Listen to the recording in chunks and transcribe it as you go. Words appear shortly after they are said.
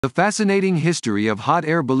The fascinating history of hot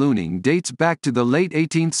air ballooning dates back to the late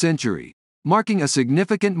 18th century, marking a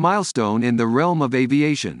significant milestone in the realm of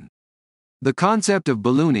aviation. The concept of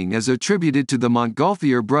ballooning is attributed to the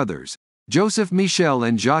Montgolfier brothers, Joseph-Michel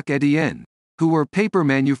and Jacques-Étienne, who were paper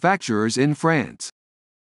manufacturers in France.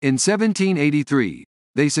 In 1783,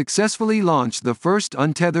 they successfully launched the first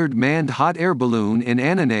untethered manned hot air balloon in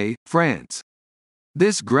Annonay, France.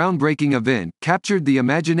 This groundbreaking event captured the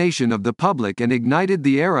imagination of the public and ignited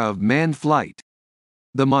the era of manned flight.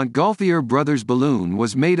 The Montgolfier brothers' balloon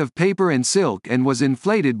was made of paper and silk and was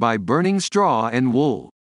inflated by burning straw and wool.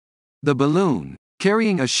 The balloon,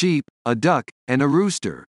 carrying a sheep, a duck, and a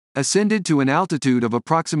rooster, ascended to an altitude of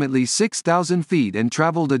approximately 6,000 feet and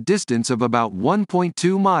traveled a distance of about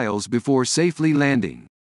 1.2 miles before safely landing.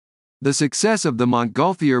 The success of the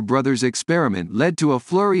Montgolfier brothers' experiment led to a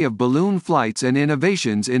flurry of balloon flights and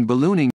innovations in ballooning.